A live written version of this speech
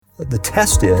The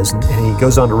test is, and he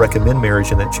goes on to recommend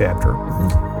marriage in that chapter,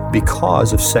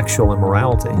 because of sexual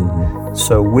immorality.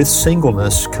 So with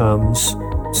singleness comes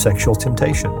sexual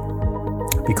temptation,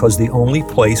 because the only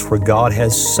place where God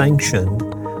has sanctioned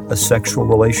a sexual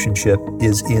relationship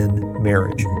is in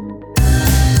marriage.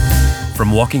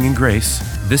 From Walking in Grace,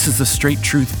 this is the Straight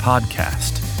Truth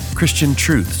Podcast, Christian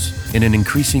truths in an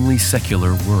increasingly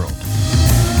secular world.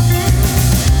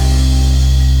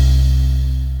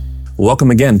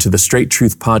 Welcome again to the Straight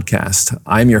Truth Podcast.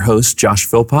 I'm your host, Josh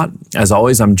Philpott. As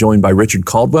always, I'm joined by Richard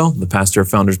Caldwell, the pastor of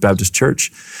Founders Baptist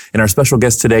Church. And our special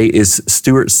guest today is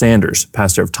Stuart Sanders,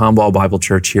 pastor of Tomball Bible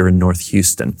Church here in North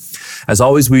Houston. As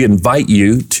always, we invite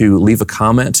you to leave a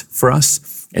comment for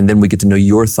us, and then we get to know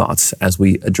your thoughts as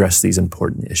we address these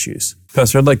important issues.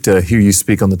 Pastor, I'd like to hear you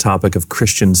speak on the topic of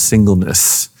Christian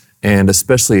singleness, and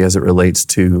especially as it relates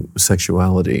to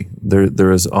sexuality.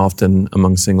 There is often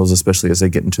among singles, especially as they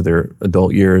get into their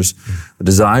adult years, a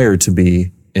desire to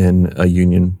be in a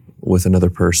union with another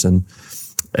person,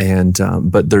 and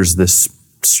but there's this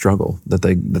struggle that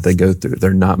they go through.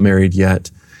 They're not married yet.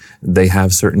 They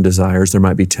have certain desires. There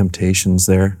might be temptations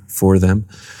there for them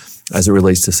as it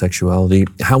relates to sexuality.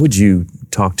 How would you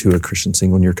talk to a Christian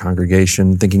single in your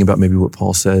congregation, thinking about maybe what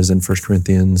Paul says in 1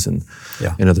 Corinthians and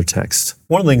other texts?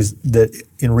 One of the things that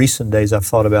in recent days I've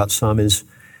thought about some is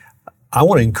I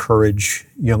want to encourage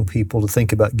young people to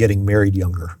think about getting married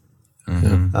younger.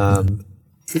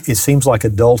 It seems like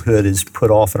adulthood is put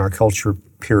off in our culture,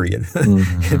 period.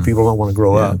 And people don't want to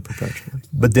grow up.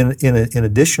 But then in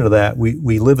addition to that,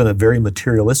 we live in a very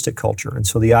materialistic culture. And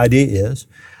so the idea is,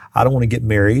 I don't want to get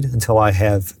married until I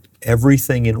have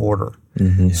everything in order.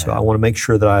 So I want to make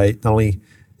sure that I not only,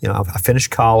 I finished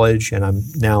college and I'm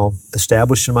now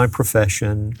established in my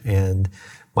profession and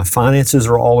my finances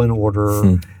are all in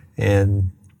order,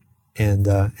 and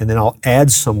then I'll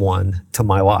add someone to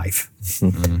my life.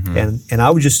 And I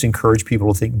would just encourage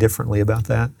people to think differently about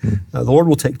that. The Lord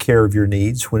will take care of your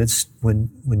needs when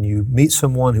you meet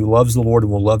someone who loves the Lord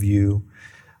and will love you.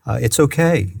 It's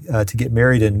okay to get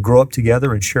married and grow up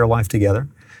together and share life together.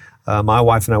 My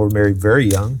wife and I were married very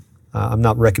young. I'm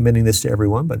not recommending this to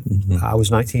everyone, but I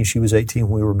was 19, she was 18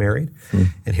 when we were married.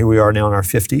 And here we are now in our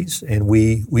 50s, and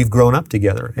we've grown up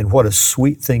together. And what a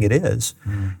sweet thing it is,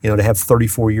 to have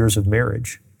 34 years of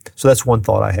marriage. So that's one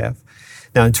thought I have.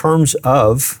 Now, in terms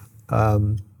of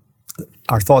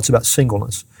our thoughts about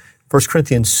singleness, 1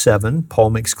 Corinthians 7, Paul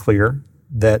makes clear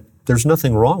that there's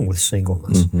nothing wrong with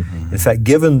singleness. In fact,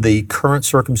 given the current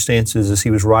circumstances as he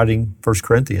was writing 1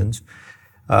 Corinthians,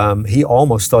 he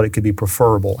almost thought it could be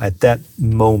preferable at that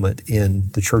moment in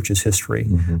the church's history.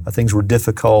 Things were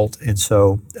difficult, and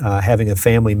so having a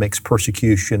family makes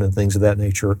persecution and things of that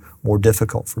nature more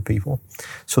difficult for people.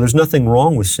 So there's nothing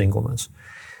wrong with singleness.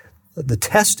 The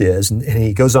test is, and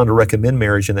he goes on to recommend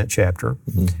marriage in that chapter,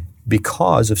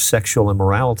 because of sexual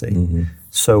immorality.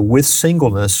 So with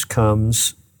singleness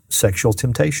comes sexual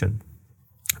temptation,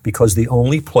 because the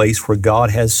only place where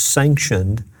God has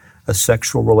sanctioned a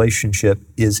sexual relationship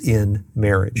is in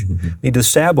marriage. We need to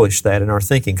establish that in our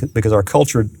thinking, because our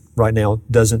culture right now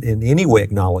doesn't in any way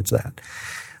acknowledge that.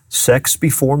 Sex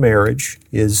before marriage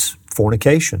is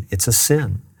fornication. It's a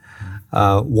sin.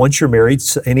 Once you're married,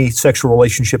 any sexual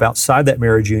relationship outside that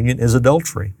marriage union is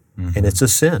adultery, and it's a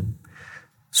sin.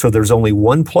 So there's only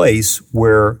one place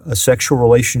where a sexual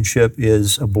relationship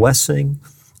is a blessing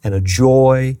and a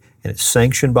joy, and it's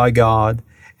sanctioned by God,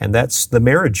 and that's the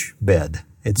marriage bed.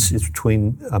 It's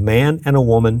between a man and a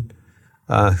woman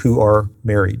who are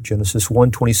married. Genesis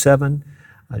 1:27,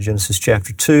 Genesis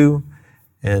chapter 2,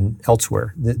 and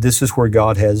elsewhere. This is where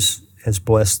God has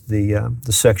blessed the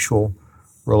sexual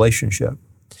relationship.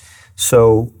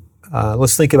 So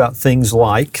let's think about things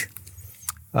like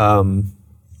long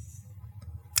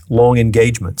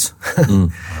engagements.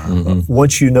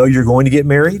 Once you know you're going to get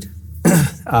married,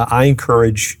 I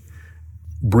encourage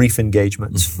brief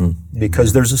engagements,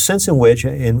 because there's a sense in which,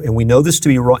 and we know this to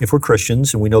be wrong, if we're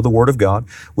Christians and we know the Word of God,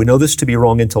 we know this to be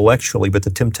wrong intellectually, but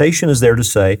the temptation is there to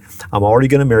say, I'm already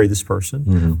going to marry this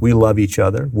person, we love each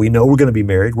other, we know we're going to be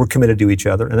married, we're committed to each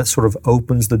other, and that sort of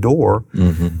opens the door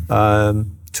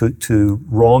to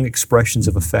wrong expressions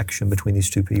of affection between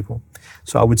these two people.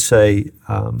 So I would say,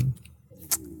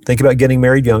 think about getting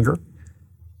married younger.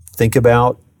 Think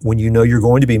about when you know you're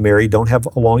going to be married, don't have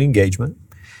a long engagement.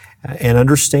 And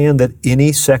understand that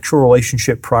any sexual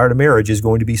relationship prior to marriage is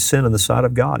going to be sin in the sight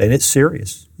of God, and it's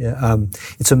serious.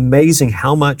 It's amazing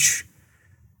how much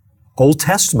Old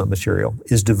Testament material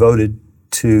is devoted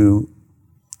to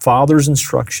Father's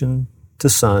instruction to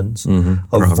sons,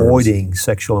 avoiding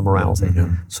sexual immorality.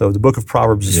 So the book of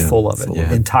Proverbs is full of it.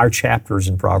 Entire chapters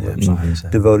in Proverbs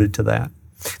devoted to that.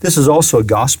 This is also a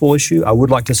gospel issue. I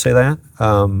would like to say that.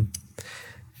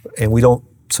 And we don't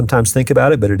sometimes think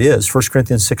about it, but it is. 1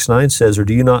 Corinthians 6:9 says, or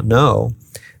do you not know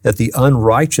that the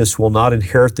unrighteous will not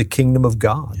inherit the kingdom of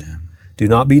God? Do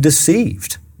not be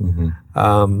deceived.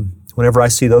 Whenever I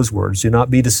see those words, do not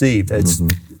be deceived.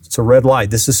 It's a red light.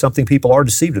 This is something people are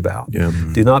deceived about.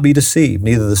 Do not be deceived.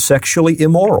 Neither the sexually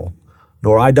immoral,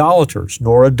 nor idolaters,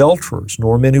 nor adulterers,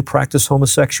 nor men who practice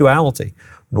homosexuality,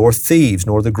 nor thieves,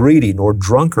 nor the greedy, nor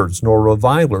drunkards, nor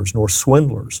revilers, nor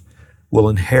swindlers will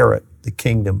inherit the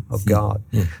kingdom of God.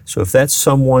 So if that's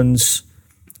someone's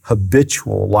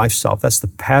habitual lifestyle, if that's the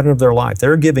pattern of their life,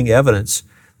 they're giving evidence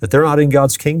that they're not in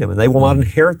God's kingdom and they will not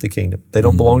inherit the kingdom. They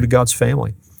don't belong to God's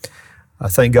family.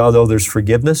 Thank God, though, there's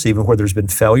forgiveness even where there's been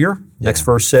failure. Next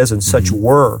verse says, and such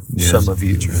were some of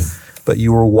you. But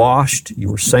you were washed, you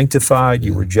were sanctified,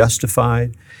 you were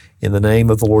justified in the name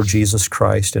of the Lord Jesus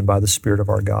Christ and by the Spirit of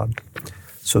our God.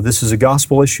 So this is a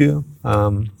gospel issue.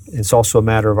 It's also a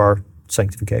matter of our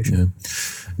sanctification.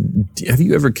 Have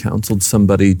you ever counseled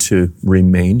somebody to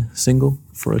remain single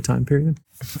for a time period?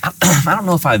 I don't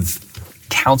know if I've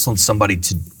counseled somebody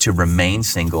to remain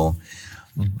single,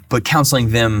 but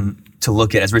counseling them to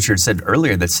look at, as Richard said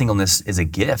earlier, that singleness is a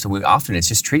gift. Often it's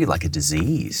just treated like a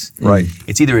disease. Right.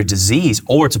 It's either a disease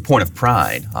or it's a point of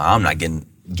pride. I'm not getting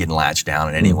latched down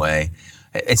in any way.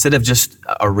 Instead of just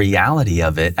a reality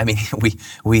of it, I mean,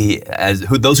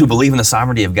 those who believe in the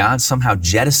sovereignty of God somehow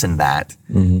jettison that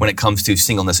when it comes to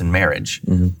singleness and marriage.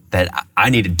 That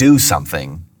I need to do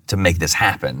something to make this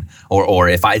happen, or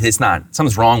if it's not,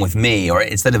 something's wrong with me, or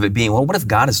instead of it being, well, what if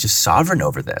God is just sovereign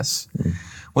over this?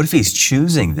 What if He's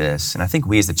choosing this? And I think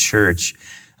we as the church,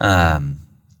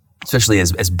 especially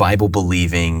as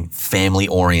Bible-believing,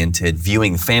 family-oriented,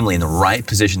 viewing family in the right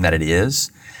position that it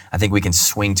is, I think we can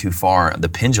swing too far the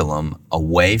pendulum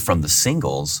away from the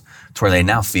singles to where they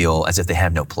now feel as if they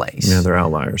have no place. Yeah, they're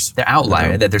outliers. They're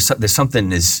outliers. That there's something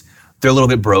they're a little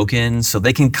bit broken, so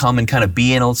they can come and kind of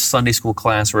be in a Sunday school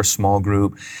class or a small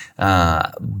group,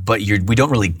 but we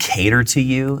don't really cater to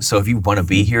you. So if you want to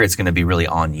be here, it's going to be really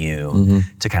on you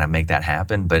to kind of make that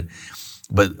happen. But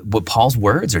what Paul's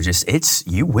words are just,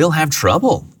 you will have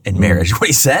trouble in marriage. What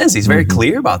he says, he's very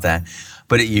clear about that.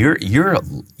 But your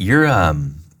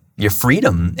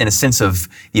freedom, in a sense of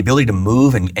the ability to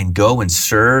move and go and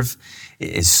serve,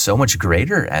 is so much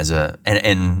greater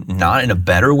and not in a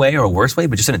better way or a worse way,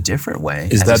 but just in a different way.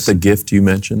 Is that the gift you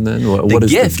mentioned then? What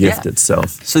is the gift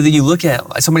itself? So that you look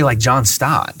at somebody like John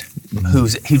Stott, who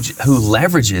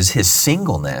leverages his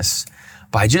singleness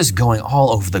by just going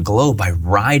all over the globe, by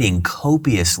writing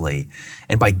copiously,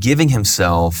 and by giving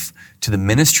himself to the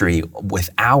ministry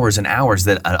with hours and hours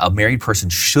that a married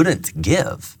person shouldn't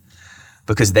give.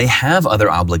 Because they have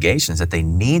other obligations that they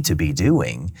need to be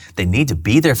doing. They need to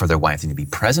be there for their wife. They need to be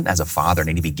present as a father.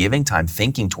 They need to be giving time,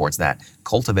 thinking towards that,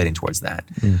 cultivating towards that.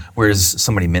 Whereas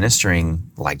somebody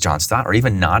ministering like John Stott, or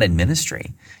even not in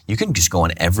ministry, you can just go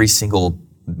on every single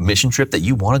mission trip that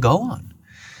you want to go on.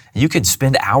 You can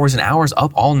spend hours and hours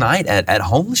up all night at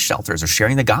homeless shelters or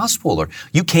sharing the gospel, or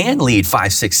you can lead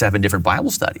 5, 6, 7 different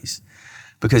Bible studies.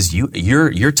 Because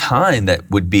your time that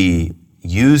would be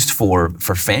used for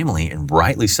family, and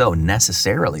rightly so,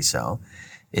 necessarily so,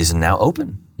 is now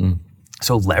open.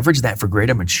 So leverage that for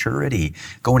greater maturity.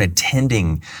 Go and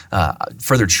attending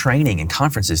further training and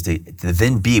conferences to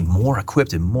then be more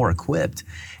equipped,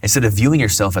 instead of viewing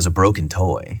yourself as a broken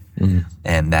toy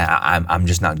and that I'm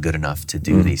just not good enough to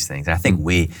do these things. And I think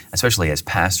we, especially as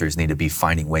pastors, need to be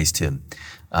finding ways to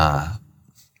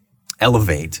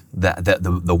elevate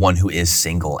the one who is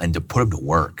single and to put him to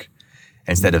work.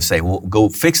 Instead of say, well, go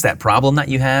fix that problem that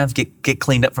you have, get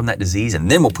cleaned up from that disease, and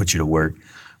then we'll put you to work.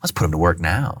 Let's put them to work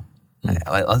now.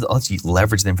 Let's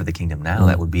leverage them for the kingdom now.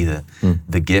 That would be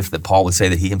the gift that Paul would say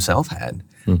that he himself had,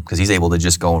 because he's able to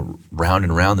just go round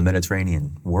and around the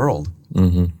Mediterranean world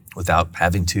without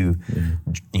having to,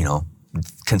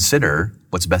 consider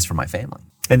what's best for my family.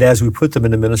 And as we put them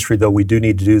into ministry, though, we do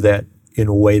need to do that in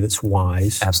a way that's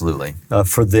wise. Absolutely.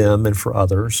 For them and for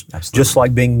others. Absolutely. Just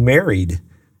like being married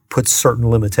puts certain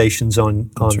limitations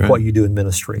on what you do in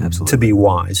ministry. Absolutely. To be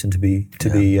wise and to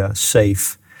be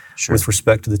safe with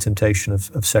respect to the temptation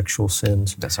of sexual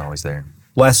sins. That's always there.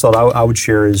 Last thought I would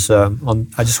share is I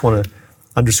just want to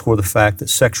underscore the fact that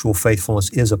sexual faithfulness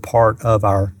is a part of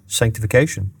our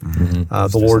sanctification. The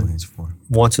Lord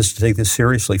wants us to take this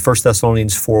seriously. 1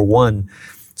 Thessalonians 4:1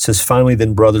 says, "Finally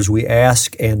then, brothers, we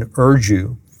ask and urge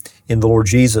you in the Lord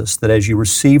Jesus that as you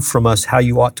receive from us how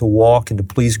you ought to walk and to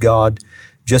please God,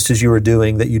 just as you are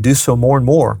doing, that you do so more and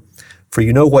more. For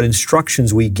you know what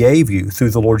instructions we gave you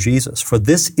through the Lord Jesus. For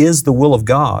this is the will of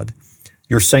God,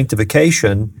 your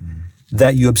sanctification,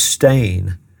 that you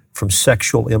abstain from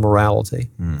sexual immorality,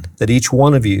 that each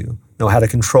one of you know how to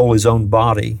control his own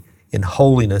body in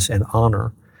holiness and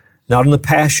honor, not in the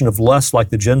passion of lust like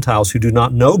the Gentiles who do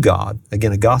not know God,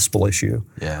 again, a gospel issue,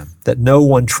 that no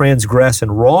one transgress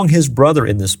and wrong his brother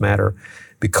in this matter,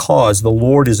 because the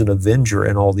Lord is an avenger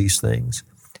in all these things,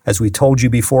 as we told you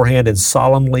beforehand and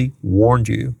solemnly warned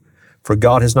you. For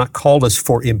God has not called us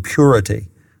for impurity,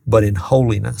 but in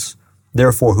holiness.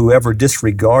 Therefore, whoever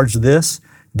disregards this,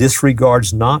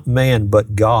 disregards not man,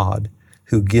 but God,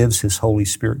 who gives his Holy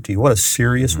Spirit to you. What a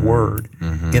serious word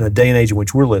in a day and age in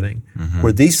which we're living,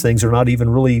 where these things are not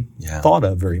even really thought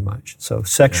of very much. So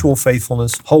sexual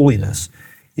faithfulness, holiness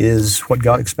is what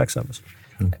God expects of us.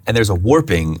 And there's a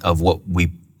warping of what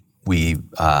we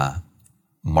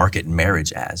market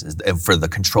marriage as for the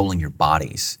controlling your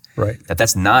bodies. Right.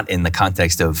 That's not in the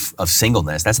context of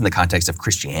singleness. That's in the context of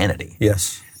Christianity.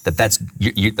 Yes. That's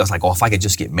like, if I could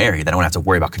just get married, then I don't have to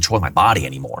worry about controlling my body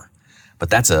anymore. But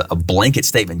that's a blanket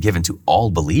statement given to all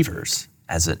believers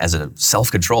as a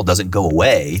self-control doesn't go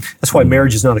away. That's why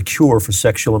marriage is not a cure for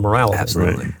sexual immorality.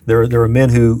 Absolutely. Right. There are men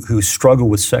who struggle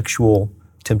with sexual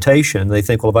temptation. They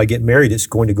think, well, if I get married, it's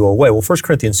going to go away. Well, 1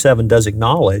 Corinthians 7 does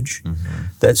acknowledge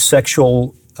that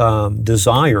sexual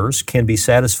desires can be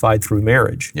satisfied through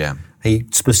marriage. Yeah. He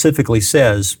specifically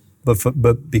says,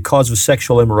 but because of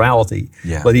sexual immorality,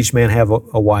 let each man have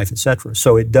a wife, etc.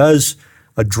 So it does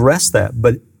address that,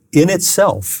 but in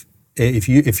itself, if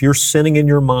you're sinning in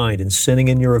your mind and sinning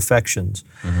in your affections,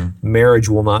 marriage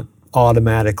will not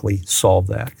automatically solve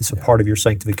that. It's a part of your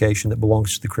sanctification that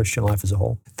belongs to the Christian life as a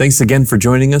whole. Thanks again for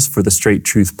joining us for the Straight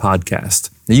Truth Podcast.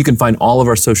 Now, you can find all of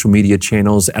our social media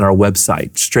channels at our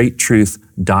website,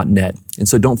 straighttruth.net. And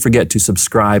so don't forget to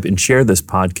subscribe and share this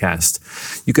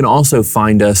podcast. You can also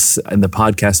find us in the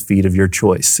podcast feed of your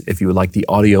choice if you would like the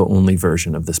audio-only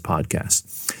version of this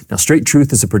podcast. Now, Straight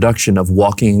Truth is a production of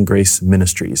Walking in Grace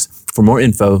Ministries. For more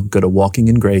info, go to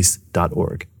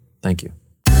walkingingrace.org. Thank you.